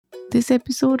This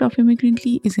episode of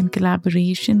Immigrantly is in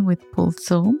collaboration with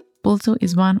Pulso. Pulso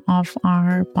is one of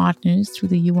our partners through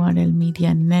the URL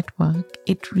Media Network.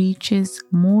 It reaches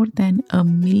more than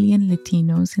 1 million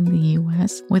Latinos in the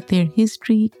US with their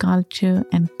history, culture,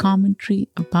 and commentary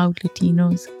about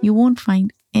Latinos you won't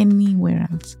find anywhere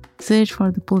else. Search for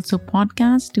the Pulso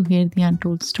podcast to hear the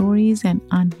untold stories and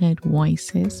unheard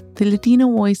voices. The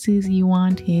Latino voices you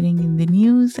aren't hearing in the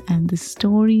news and the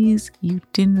stories you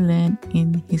didn't learn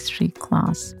in history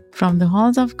class. From the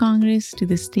halls of Congress to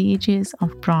the stages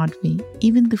of Broadway,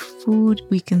 even the food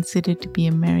we consider to be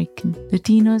American.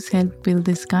 Latinos helped build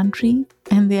this country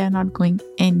and they are not going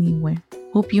anywhere.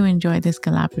 Hope you enjoy this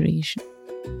collaboration.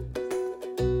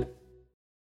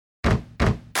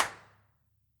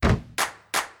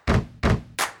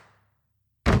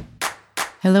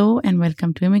 Hello and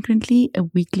welcome to Immigrantly, a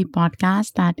weekly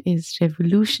podcast that is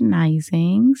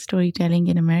revolutionizing storytelling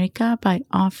in America by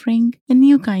offering a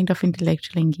new kind of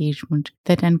intellectual engagement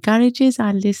that encourages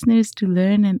our listeners to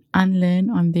learn and unlearn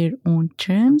on their own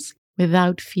terms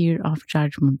without fear of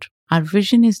judgment. Our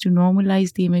vision is to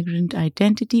normalize the immigrant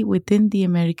identity within the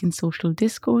American social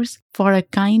discourse for a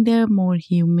kinder, more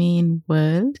humane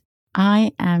world.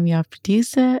 I am your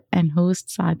producer and host,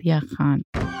 Sadia Khan.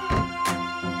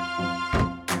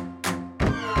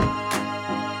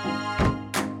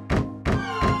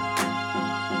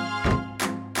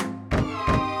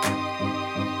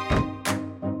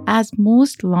 As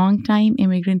most long-time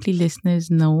Immigrantly listeners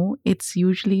know, it's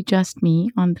usually just me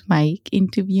on the mic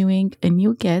interviewing a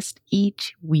new guest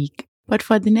each week. But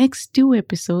for the next 2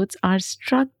 episodes, our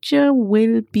structure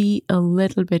will be a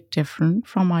little bit different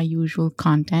from our usual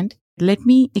content. Let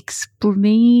me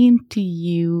explain to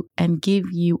you and give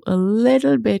you a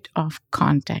little bit of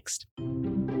context.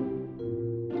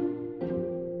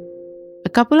 A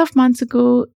couple of months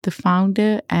ago, the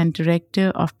founder and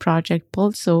director of Project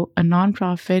Pulso, a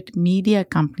nonprofit media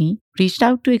company, reached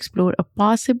out to explore a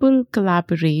possible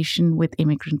collaboration with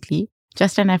Immigrantly.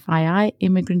 Just an FYI,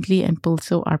 Immigrantly and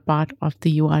Pulso are part of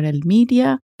the URL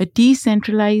Media, a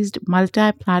decentralized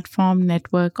multi-platform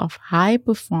network of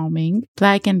high-performing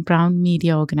Black and Brown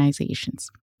media organizations.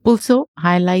 Pulso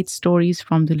highlights stories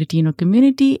from the Latino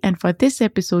community, and for this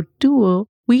episode duo,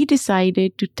 we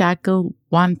decided to tackle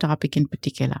one topic in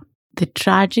particular, the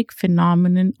tragic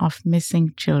phenomenon of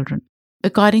missing children.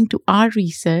 According to our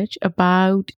research,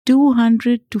 about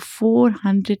 200 to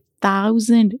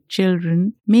 400,000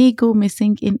 children may go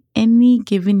missing in any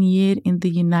given year in the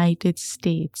United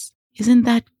States. Isn't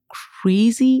that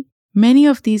crazy? Many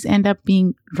of these end up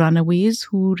being runaways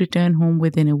who return home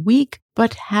within a week,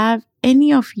 but have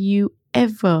any of you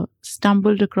ever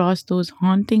stumbled across those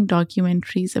haunting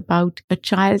documentaries about a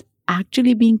child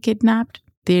actually being kidnapped?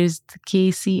 There's the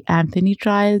Casey Anthony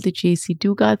trial, the J.C.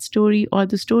 Dugard story, or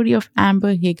the story of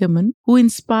Amber Hagerman, who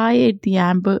inspired the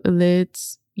Amber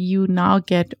Alerts you now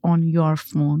get on your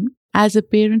phone. As a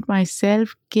parent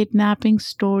myself, kidnapping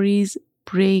stories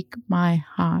break my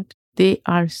heart. They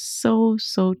are so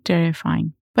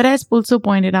terrifying. But as Pulso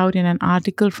pointed out in an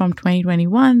article from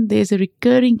 2021, there's a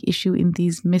recurring issue in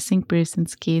these missing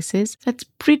persons cases that's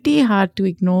pretty hard to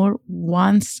ignore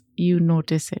once you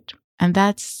notice it. And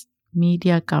that's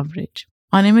media coverage.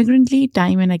 On Immigrantly,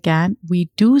 time and again, we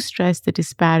do stress the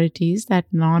disparities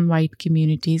that non-white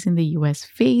communities in the US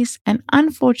face, and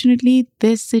unfortunately,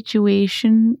 this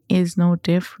situation is no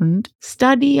different.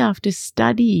 Study after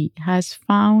study has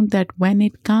found that when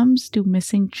it comes to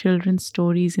missing children's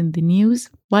stories in the news,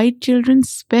 white children,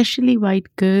 especially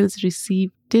white girls,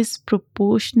 receive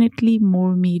disproportionately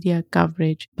more media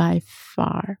coverage by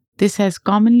far. This has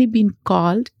commonly been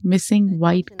called missing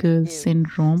white girl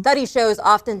syndrome. Study shows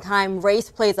oftentimes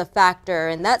race plays a factor,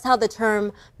 and that's how the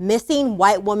term missing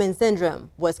white woman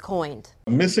syndrome was coined.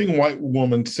 Missing white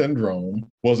woman syndrome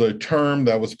was a term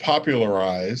that was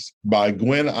popularized by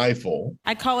Gwen Ifill.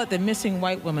 I call it the missing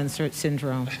white woman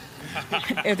syndrome.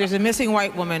 If there's a missing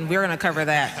white woman, we're going to cover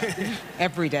that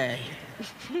every day.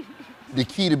 The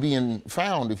key to being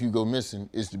found if you go missing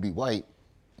is to be white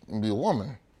and be a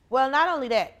woman. Well, not only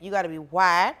that, you got to be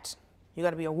white, you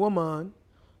got to be a woman,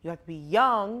 you have to be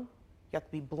young, you have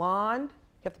to be blonde,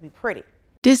 you have to be pretty.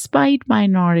 Despite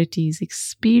minorities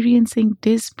experiencing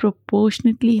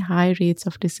disproportionately high rates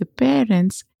of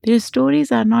disappearance, their stories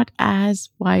are not as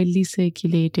widely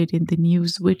circulated in the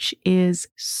news, which is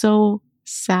so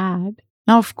sad.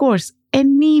 Now, of course,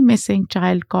 any missing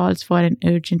child calls for an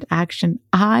urgent action.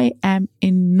 I am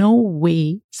in no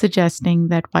way suggesting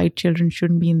that white children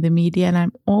shouldn't be in the media, and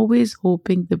I'm always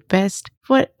hoping the best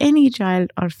for any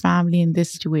child or family in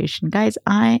this situation. Guys,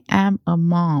 I am a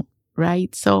mom,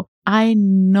 right? So I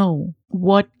know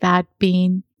what that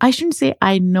pain, I shouldn't say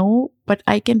I know, but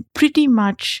I can pretty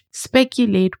much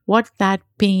speculate what that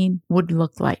pain would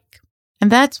look like.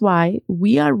 And that's why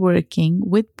we are working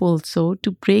with Pulso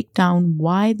to break down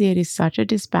why there is such a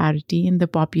disparity in the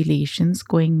populations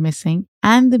going missing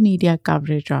and the media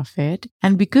coverage of it.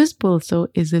 And because Pulso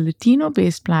is a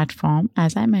Latino-based platform,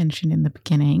 as I mentioned in the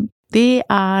beginning, they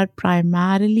are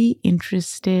primarily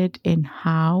interested in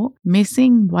how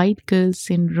missing white girl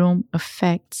syndrome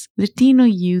affects Latino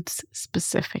youths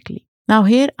specifically. Now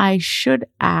here I should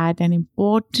add an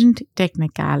important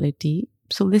technicality,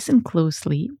 so listen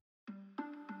closely.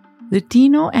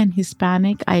 Latino and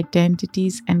Hispanic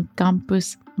identities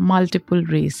encompass multiple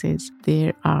races.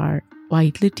 There are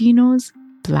white Latinos,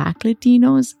 Black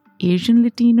Latinos, Asian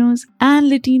Latinos,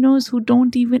 and Latinos who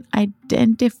don't even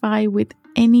identify with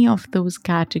any of those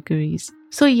categories.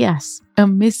 So yes, a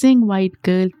missing white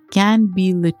girl can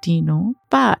be Latino,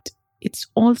 but it's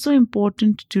also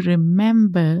important to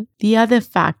remember the other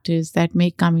factors that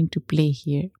may come into play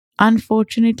here.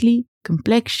 Unfortunately,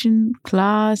 complexion,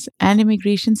 class, and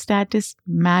immigration status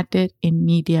matter in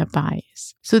media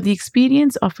bias. So the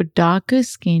experience of a darker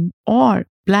skinned or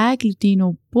Black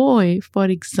Latino boy, for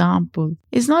example,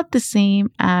 is not the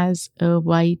same as a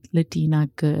white Latina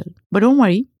girl. But don't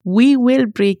worry, we will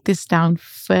break this down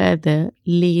further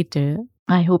later.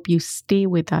 I hope you stay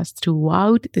with us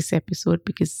throughout this episode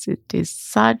because it is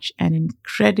such an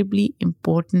incredibly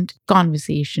important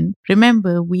conversation.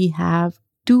 Remember, we have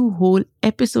 2 whole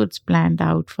episodes planned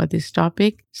out for this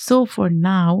topic. So for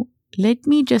now, let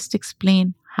me just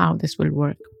explain how this will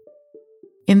work.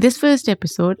 In this first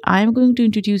episode, I am going to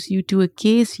introduce you to a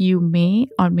case you may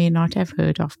or may not have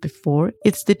heard of before.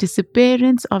 It's the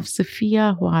disappearance of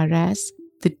Sofia Juarez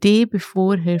the day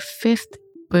before her 5th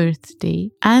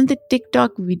birthday and the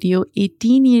TikTok video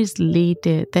 18 years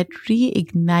later that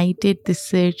reignited the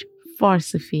search for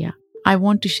Sofia. I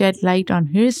want to shed light on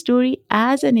her story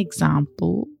as an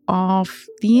example of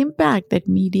the impact that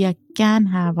media can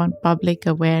have on public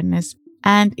awareness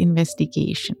and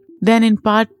investigation. Then in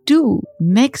part 2,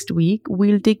 next week,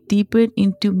 we'll dig deeper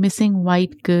into missing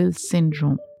white girl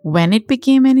syndrome, when it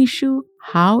became an issue,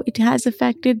 how it has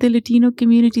affected the Latino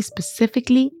community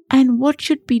specifically, and what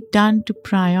should be done to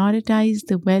prioritize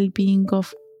the well-being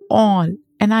of all,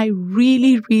 and I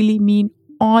really mean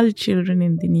all children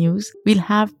in the news. We'll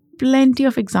have plenty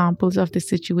of examples of the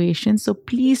situation, so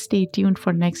please stay tuned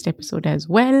for next episode as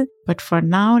well. But for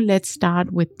now, let's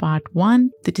start with part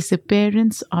 1, the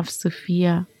disappearance of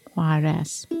Sofia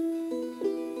Juarez.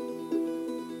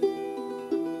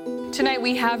 Tonight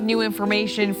we have new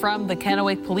information from the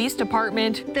Kennewick Police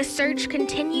Department. The search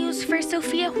continues for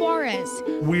Sofia Juarez.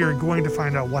 We are going to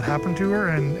find out what happened to her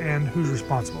and who's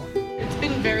responsible. It's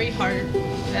been very hard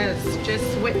as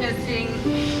just witnessing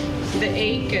the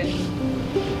ache and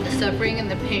the suffering and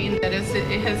the pain that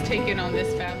it has taken on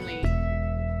this family.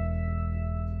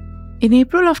 In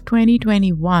April of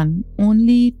 2021,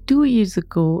 only 2 years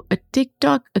ago, a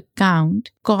TikTok account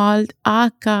called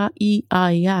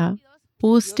AKIAYA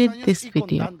posted this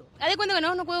video.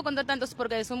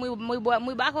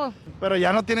 Pero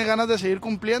ya no tiene ganas de seguir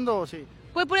cumpliendo, ¿sí?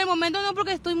 Pues por el momento no,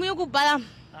 porque estoy muy ocupada.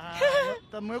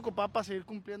 Estás muy ocupada para seguir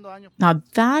cumpliendo años. Now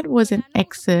that was an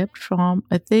excerpt from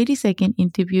a 30-second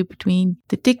interview between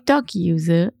the TikTok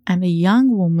user and a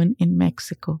young woman in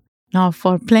Mexico. Now,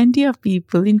 for plenty of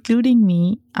people, including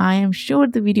me, I am sure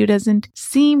the video doesn't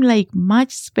seem like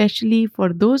much, especially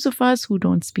for those of us who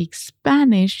don't speak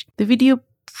Spanish. The video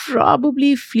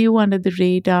probably flew under the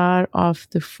radar of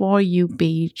the For You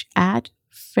page at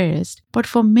first, but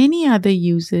for many other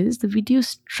users, the video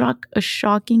struck a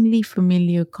shockingly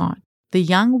familiar chord. The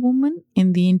young woman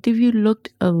in the interview looked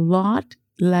a lot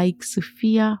like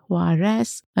Sofia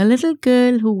Juarez, a little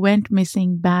girl who went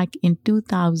missing back in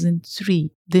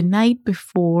 2003, the night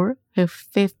before her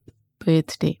 5th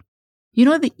birthday. You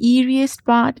know the eeriest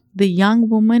part? The young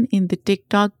woman in the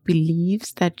TikTok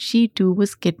believes that she too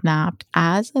was kidnapped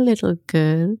as a little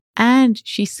girl, and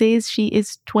she says she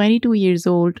is 22 years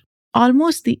old,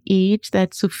 almost the age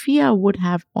that Sofia would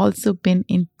have also been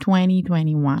in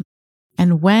 2021.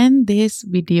 And when this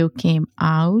video came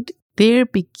out, there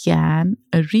began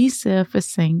a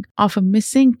resurfacing of a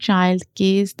missing child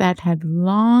case that had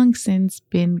long since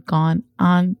been gone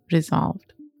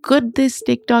unresolved. Could this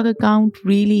TikTok account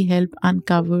really help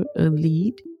uncover a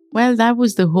lead? Well, that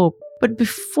was the hope. But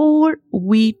before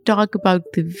we talk about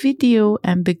the video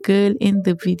and the girl in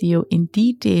the video in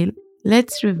detail,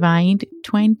 let's rewind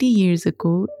 20 years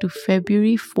ago to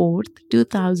February 4th,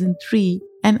 2003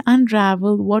 and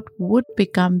unravel what would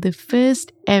become the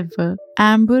first ever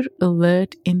Amber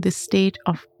Alert in the state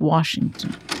of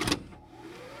Washington.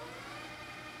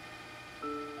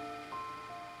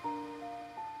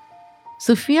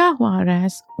 Sofia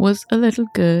Juarez was a little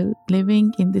girl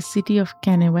living in the city of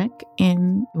Kennewick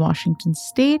in Washington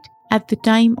state at the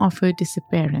time of her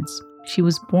disappearance. She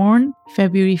was born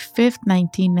February 5th,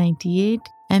 1998,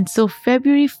 and so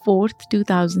February 4th,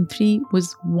 2003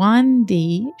 was one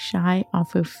day shy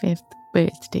of her 5th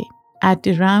birthday. At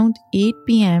around 8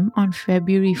 p.m. on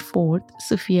February 4th,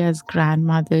 Sofia's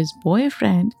grandmother's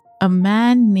boyfriend, a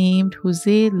man named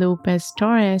Jose Lopez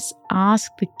Torres,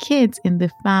 asked the kids in the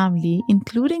family,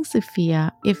 including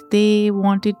Sofia, if they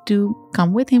wanted to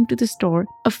come with him to the store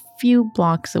a few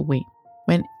blocks away.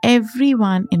 When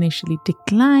everyone initially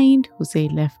declined, Jose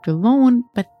left alone,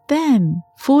 but then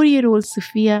 4-year-old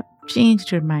Sofia changed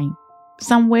her mind.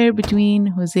 Somewhere between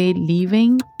Jose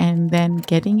leaving and then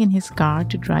getting in his car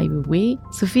to drive away,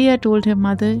 Sofia told her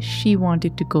mother she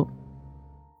wanted to go.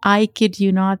 I kid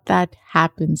you not, that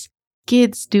happens.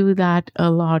 Kids do that a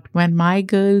lot. When my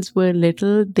girls were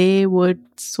little, they would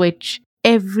switch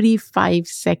every 5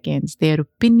 seconds. Their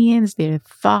opinions, their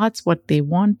thoughts, what they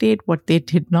wanted, what they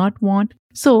did not want.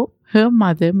 So her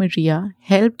mother, Maria,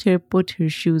 helped her put her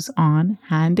shoes on,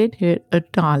 handed her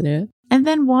 $1, and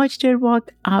then watched her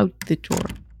walk out the door.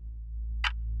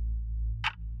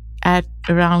 At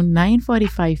around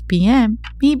 9:45 p.m.,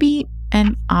 maybe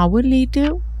an hour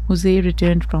later, Jose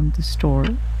returned from the store,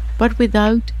 but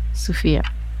without Sofia.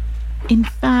 In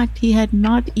fact, he had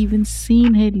not even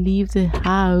seen her leave the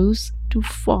house to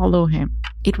follow him.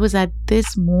 It was at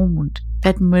this moment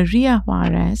that Maria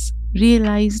Juarez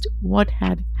realized what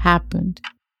had happened.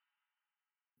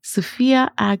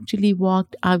 Sofia actually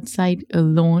walked outside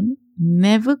alone,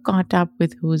 never caught up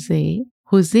with Jose.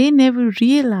 Jose never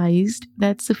realized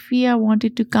that Sofia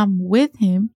wanted to come with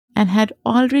him and had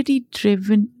already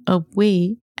driven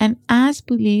away. And as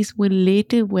police will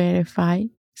later verify,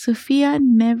 Sofia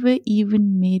never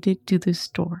even made it to the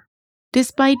store.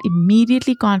 Despite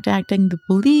immediately contacting the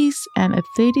police and a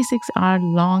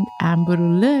 36-hour-long Amber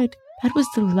Alert, that was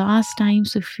the last time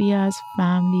Sofia's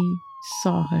family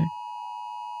saw her.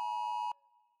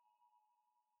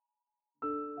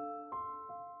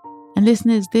 And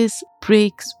listeners, this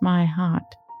breaks my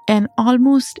heart. An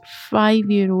almost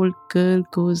 5-year-old girl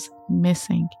goes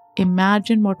missing.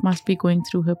 Imagine what must be going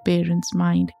through her parents'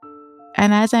 mind.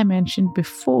 And as I mentioned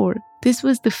before, this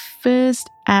was the first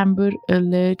Amber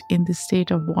Alert in the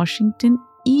state of Washington,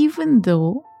 even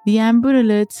though the Amber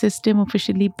Alert system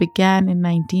officially began in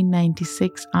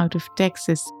 1996 out of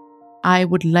Texas. I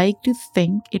would like to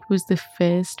think it was the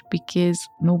first because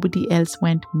nobody else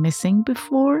went missing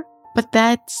before, but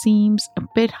that seems a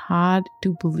bit hard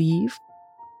to believe.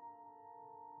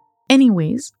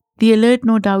 Anyways, the alert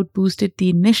no doubt boosted the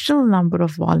initial number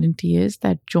of volunteers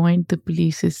that joined the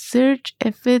police's search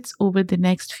efforts over the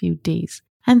next few days,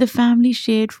 and the family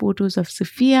shared photos of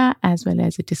Sofia as well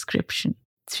as a description.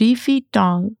 3 feet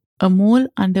tall, a mole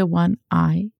under one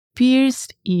eye,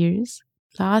 pierced ears,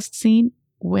 last seen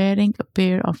wearing a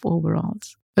pair of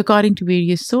overalls. According to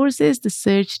various sources, the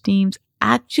search teams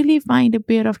actually find a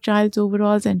pair of child's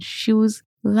overalls and shoes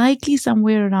likely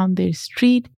somewhere around their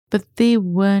street, but they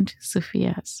weren't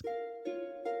Sofia's.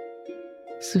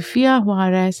 Sofia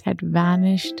Juarez had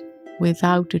vanished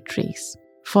without a trace.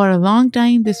 For a long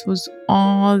time, this was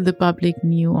all the public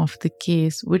knew of the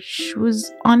case, which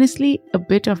was honestly a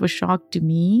bit of a shock to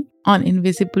me. On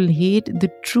Invisible Hate,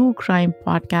 the true crime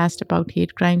podcast about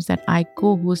hate crimes that I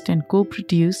co-host and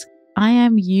co-produce, I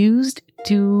am used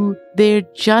to there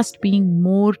just being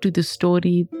more to the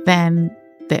story than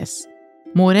this.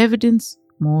 More evidence,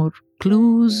 more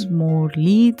clues, more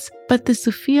leads. But the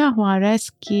Sofia Juarez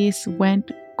case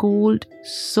went cold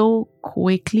so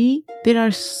quickly. There are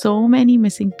so many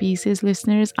missing pieces,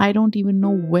 listeners. I don't even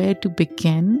know where to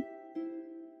begin.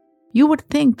 You would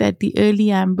think that the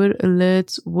early Amber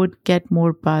Alerts would get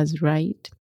more buzz, right?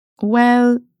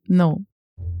 Well, no.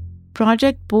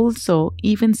 Project Pulso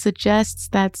even suggests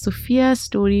that Sofia's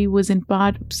story was in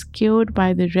part obscured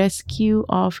by the rescue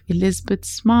of Elizabeth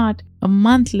Smart a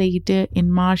month later in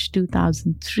March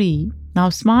 2003. Now,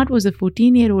 Smart was a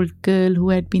 14-year-old girl who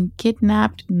had been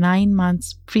kidnapped 9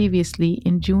 months previously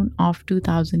in June of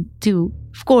 2002.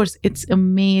 Of course, it's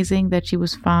amazing that she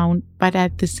was found, but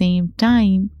at the same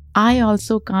time, I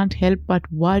also can't help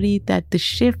but worry that the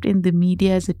shift in the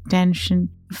media's attention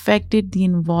affected the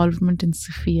involvement in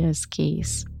Sofia's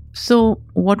case. So,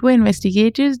 what were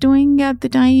investigators doing at the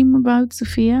time about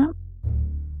Sofia?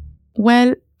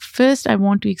 Well, first I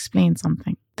want to explain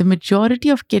something. The majority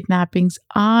of kidnappings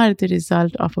are the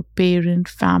result of a parent,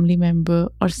 family member,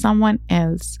 or someone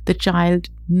else the child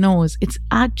knows. It's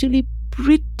actually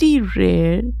pretty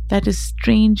rare that a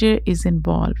stranger is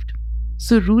involved.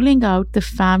 So ruling out the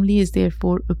family is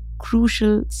therefore a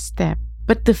crucial step.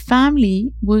 But the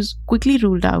family was quickly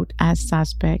ruled out as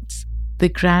suspects. The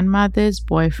grandmother's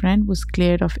boyfriend was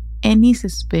cleared of any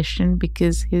suspicion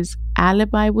because his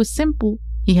alibi was simple.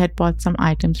 He had bought some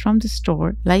items from the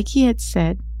store, like he had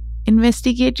said.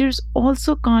 Investigators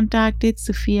also contacted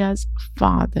Sofia's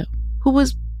father, who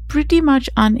was pretty much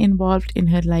uninvolved in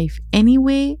her life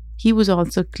anyway. He was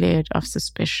also cleared of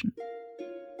suspicion.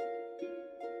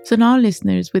 So now,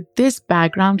 listeners, with this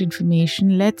background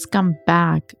information, let's come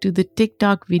back to the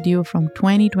TikTok video from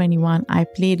 2021 I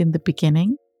played in the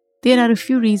beginning. There are a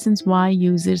few reasons why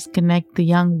users connect the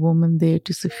young woman there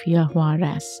to Sofia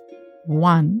Juarez.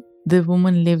 1. The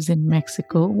woman lives in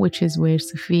Mexico, which is where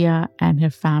Sofia and her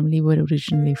family were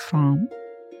originally from.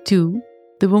 2.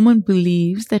 The woman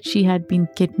believes that she had been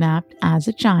kidnapped as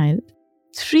a child.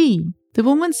 3. The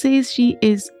woman says she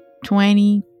is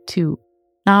 22.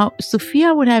 Now,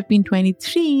 Sofia would have been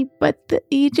 23, but the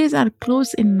ages are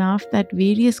close enough that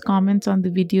various comments on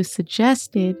the video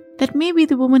suggested that maybe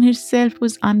the woman herself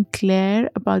was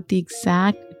unclear about the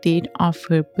exact date of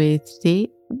her birthday,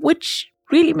 which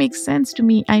really makes sense to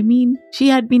me. I mean, she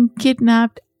had been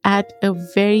kidnapped at a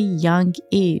very young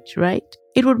age, right?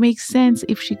 It would make sense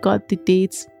if she got the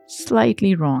dates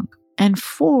slightly wrong. And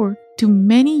 4, to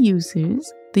many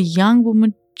users, the young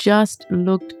woman just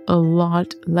looked a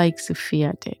lot like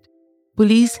Sofia did.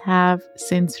 Police have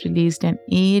since released an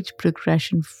age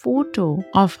progression photo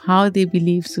of how they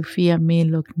believe Sofia may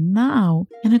look now,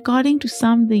 and according to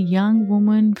some, the young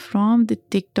woman from the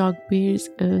TikTok bears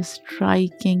a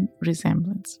striking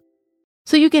resemblance.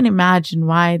 So you can imagine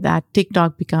why that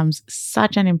TikTok becomes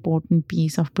such an important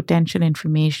piece of potential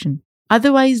information.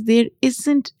 Otherwise, there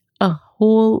isn't a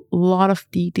whole lot of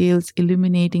details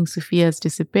illuminating Sofia's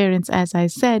disappearance. As I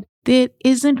said, there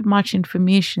isn't much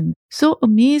information. So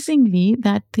amazingly,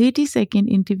 that 30-second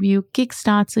interview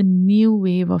kickstarts a new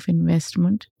wave of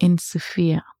investment in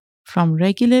Sofia, from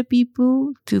regular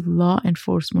people to law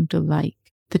enforcement alike.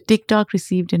 The TikTok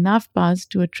received enough buzz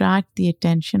to attract the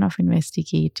attention of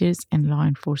investigators and law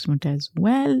enforcement as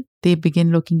well. They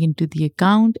begin looking into the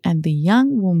account and the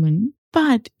young woman,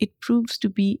 but it proves to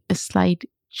be a slight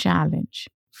challenge.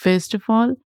 First of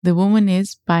all, the woman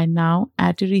is by now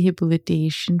at a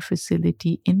rehabilitation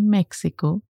facility in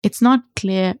Mexico. It's not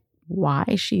clear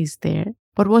why she's there,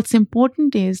 but what's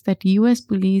important is that US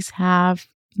police have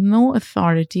no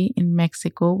authority in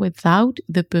Mexico without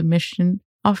the permission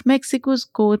of Mexico's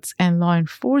courts and law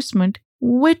enforcement,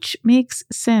 which makes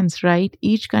sense, right?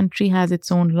 Each country has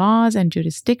its own laws and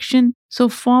jurisdiction, so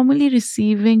formally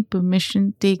receiving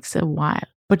permission takes a while.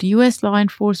 But US law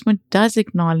enforcement does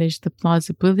acknowledge the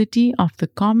plausibility of the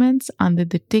comments under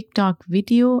the TikTok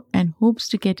video and hopes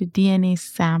to get a DNA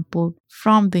sample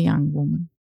from the young woman.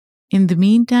 In the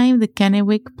meantime, the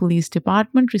Kennewick Police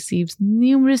Department receives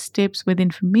numerous tips with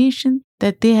information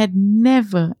that they had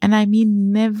never, and I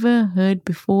mean never, heard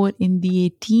before in the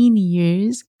 18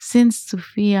 years since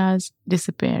Sofia's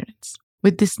disappearance.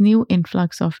 With this new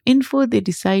influx of info, they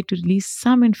decide to release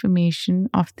some information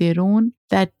of their own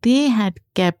that they had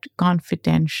kept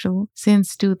confidential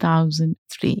since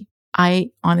 2003. I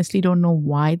honestly don't know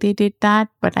why they did that,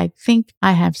 but I think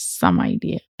I have some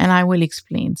idea, and I will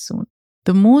explain soon.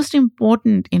 The most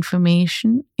important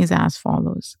information is as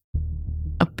follows.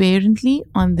 Apparently,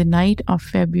 on the night of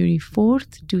February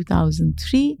 4th,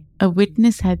 2003, a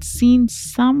witness had seen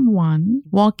someone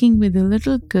walking with a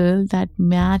little girl that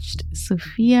matched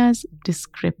Sofia's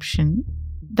description.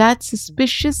 That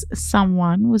suspicious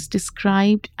someone was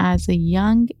described as a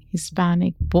young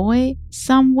Hispanic boy,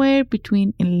 somewhere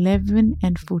between 11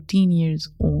 and 14 years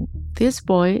old. This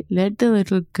boy led the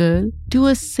little girl to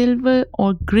a silver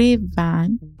or gray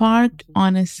van parked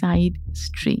on a side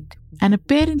street. And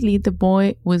apparently the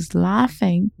boy was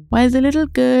laughing while the little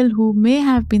girl, who may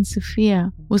have been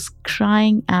Sofia, was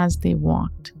crying as they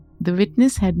walked. The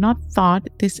witness had not thought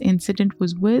this incident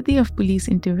was worthy of police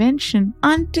intervention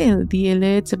until the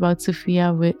alerts about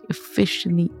Sofia were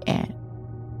officially aired.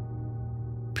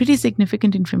 Pretty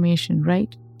significant information,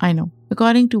 right? I know.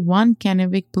 According to one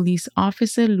Kennewick police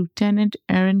officer, Lieutenant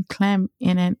Aaron Clem,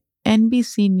 in an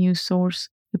NBC News source,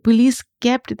 the police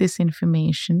kept this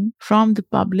information from the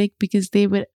public because they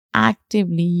were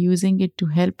actively using it to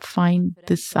help find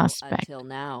the suspect. Until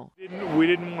now. We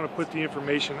didn't want to put the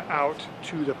information out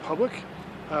to the public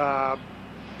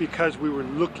because we were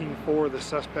looking for the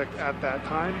suspect at that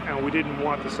time, and we didn't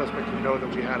want the suspect to know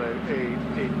that we had a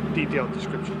detailed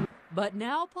description. But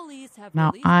now police have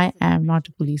Now, I am not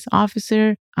a police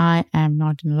officer. I am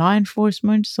not in law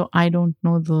enforcement, so I don't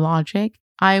know the logic.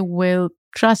 I will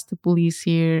trust the police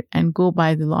here and go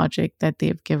by the logic that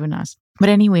they've given us. But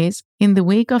anyways, in the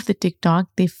wake of the TikTok,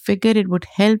 they figured it would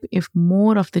help if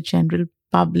more of the general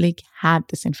public had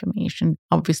this information,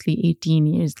 obviously 18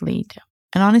 years later.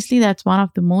 And honestly, that's one of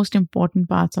the most important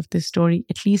parts of this story,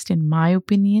 at least in my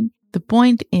opinion. The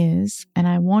point is, and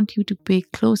I want you to pay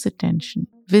close attention,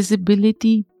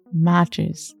 visibility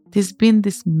matters. There's been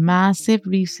this massive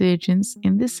resurgence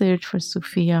in the search for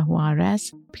Sofia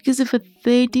Juarez because of a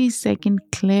 30-second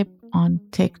clip on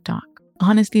TikTok.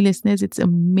 Honestly, listeners, it's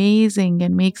amazing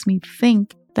and makes me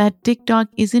think that TikTok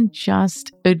isn't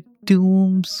just a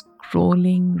doom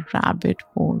scrolling rabbit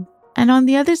hole. And on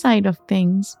the other side of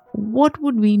things, what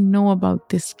would we know about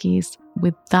this case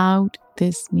without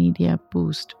this media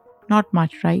boost? Not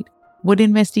much, right? Would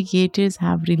investigators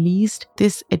have released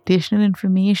this additional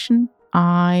information?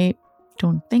 I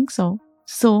don't think so.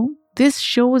 So, this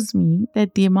shows me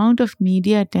that the amount of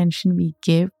media attention we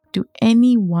give to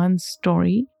any one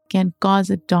story can cause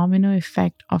a domino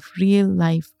effect of real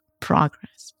life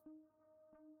progress.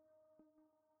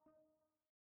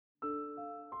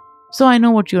 So I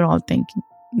know what you're all thinking.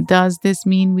 Does this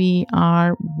mean we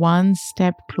are one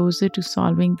step closer to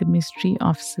solving the mystery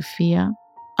of Sofia?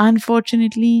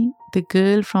 Unfortunately, the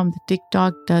girl from the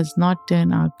TikTok does not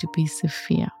turn out to be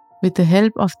Sofia. With the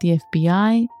help of the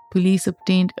FBI, police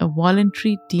obtained a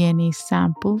voluntary DNA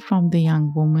sample from the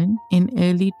young woman in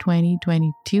early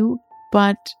 2022,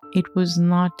 but it was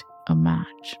not a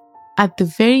match. At the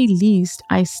very least,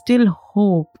 I still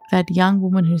hope that young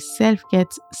woman herself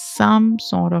gets some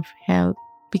sort of help,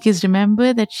 because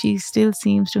remember that she still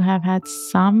seems to have had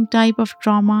some type of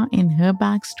trauma in her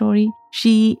backstory.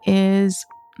 She is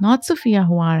not Sofia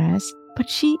Juarez, but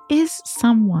she is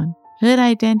someone. Her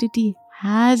identity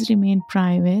has remained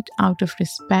private out of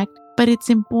respect, but it's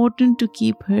important to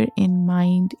keep her in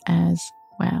mind as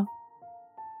well.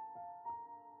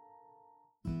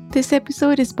 This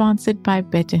episode is sponsored by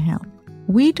BetterHelp.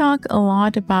 We talk a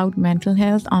lot about mental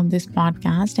health on this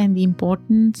podcast and the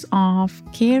importance of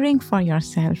caring for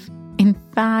yourself. In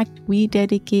fact, we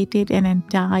dedicated an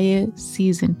entire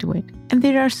season to it. And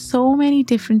there are so many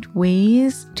different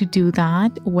ways to do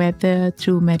that, whether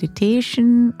through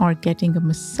meditation or getting a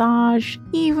massage,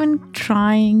 even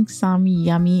trying some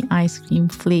yummy ice cream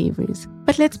flavors.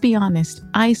 But let's be honest,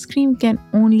 ice cream can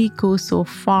only go so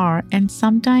far, and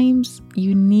sometimes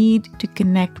you need to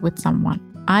connect with someone.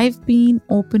 I've been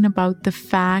open about the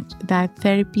fact that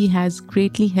therapy has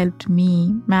greatly helped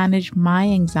me manage my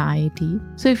anxiety.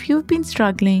 So if you've been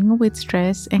struggling with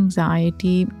stress,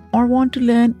 anxiety, or want to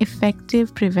learn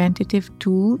effective preventative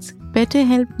tools,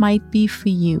 BetterHelp might be for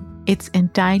you. It's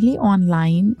entirely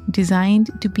online,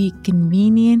 designed to be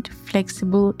convenient,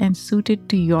 flexible, and suited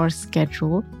to your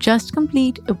schedule. Just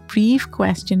complete a brief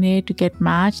questionnaire to get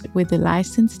matched with a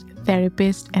licensed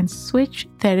therapist and switch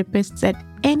therapists at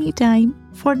any time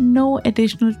for no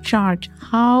additional charge.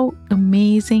 How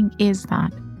amazing is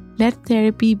that? Let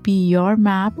therapy be your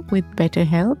map with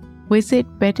BetterHelp. Visit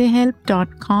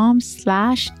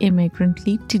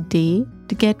betterhelp.com/immigrantly today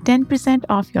to get 10%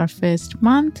 off your first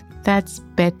month. That's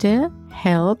BetterHelp,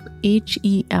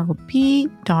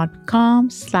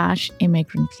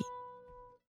 HELP.com/immigrantly.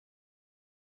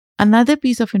 Another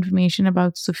piece of information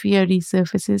about Sofia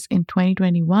resurfaces in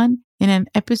 2021 in an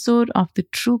episode of the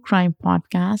true crime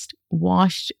podcast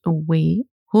Washed Away.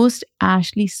 Host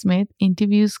Ashley Smith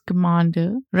interviews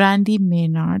Commander Randy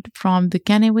Maynard from the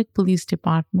Kennewick Police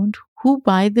Department, who,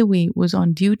 by the way, was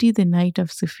on duty the night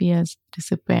of Sofia's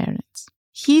disappearance.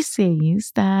 He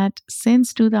says that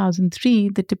since 2003,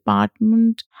 the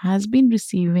department has been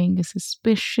receiving a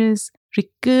suspicious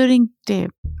recurring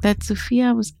tip that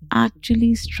Sofia was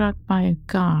actually struck by a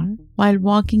car while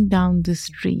walking down the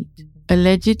street.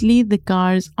 Allegedly, the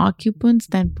car's occupants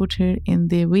then put her in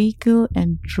their vehicle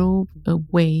and drove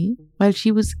away while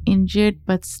she was injured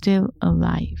but still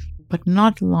alive. But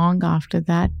not long after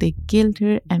that, they killed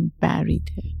her and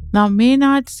buried her. Now,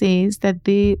 Maynard says that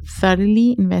they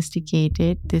thoroughly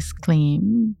investigated this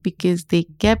claim because they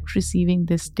kept receiving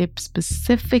this tip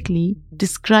specifically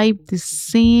described the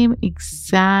same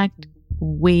exact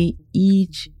way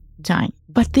each time.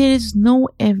 But there is no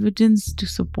evidence to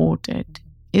support it.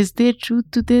 Is there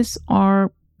truth to this,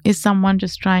 or is someone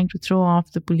just trying to throw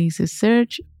off the police's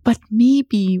search? But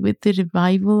maybe with the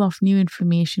revival of new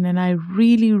information, and I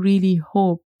really, really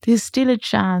hope there's still a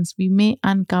chance we may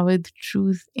uncover the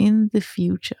truth in the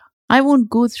future. I won't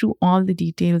go through all the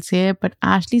details here, but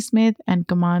Ashley Smith and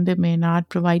Commander Maynard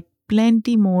provide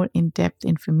plenty more in-depth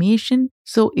information.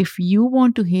 So if you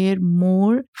want to hear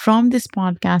more from this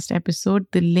podcast episode,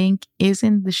 the link is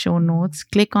in the show notes.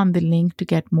 Click on the link to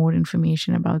get more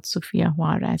information about Sofia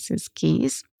Juarez's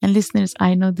case. And listeners,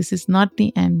 I know this is not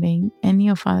the ending any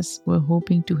of us were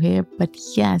hoping to hear, but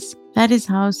yes, that is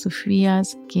how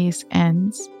Sofia's case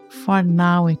ends, for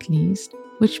now at least,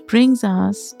 which brings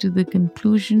us to the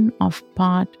conclusion of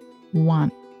part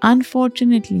 1.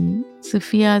 Unfortunately,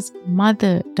 Sofia's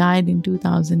mother died in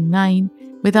 2009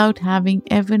 without having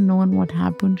ever known what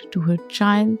happened to her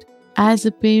child. As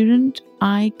a parent,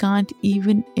 I can't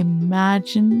even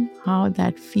imagine how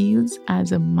that feels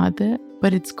as a mother,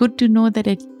 but it's good to know that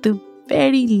at the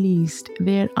very least,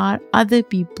 there are other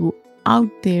people out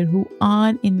there who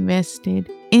are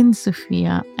invested in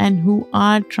Sofia and who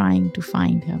are trying to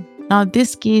find her. Now,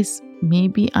 this case may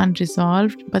be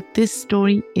unresolved, but this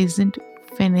story isn't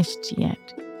finished yet.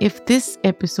 If this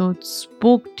episode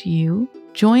spoke to you,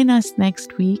 join us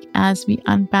next week as we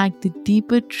unpack the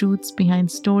deeper truths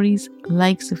behind stories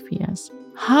like Sofia's.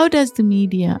 How does the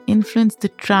media influence the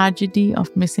tragedy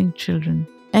of missing children?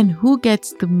 And who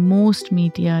gets the most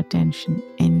media attention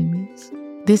anyways?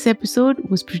 This episode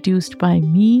was produced by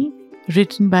me,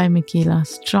 written by Michaela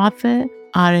Strother.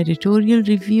 Our editorial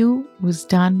review was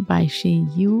done by Shay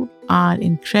Yu. Our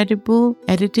incredible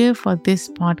editor for this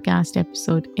podcast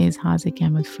episode is Hazik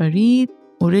Ahmed Fareed.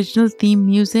 Original theme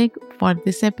music for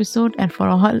this episode and for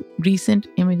all recent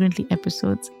Immigrantly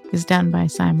episodes is done by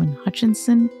Simon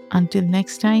Hutchinson. Until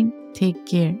next time, take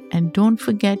care and don't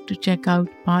forget to check out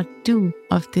part 2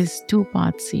 of this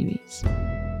 2-part series.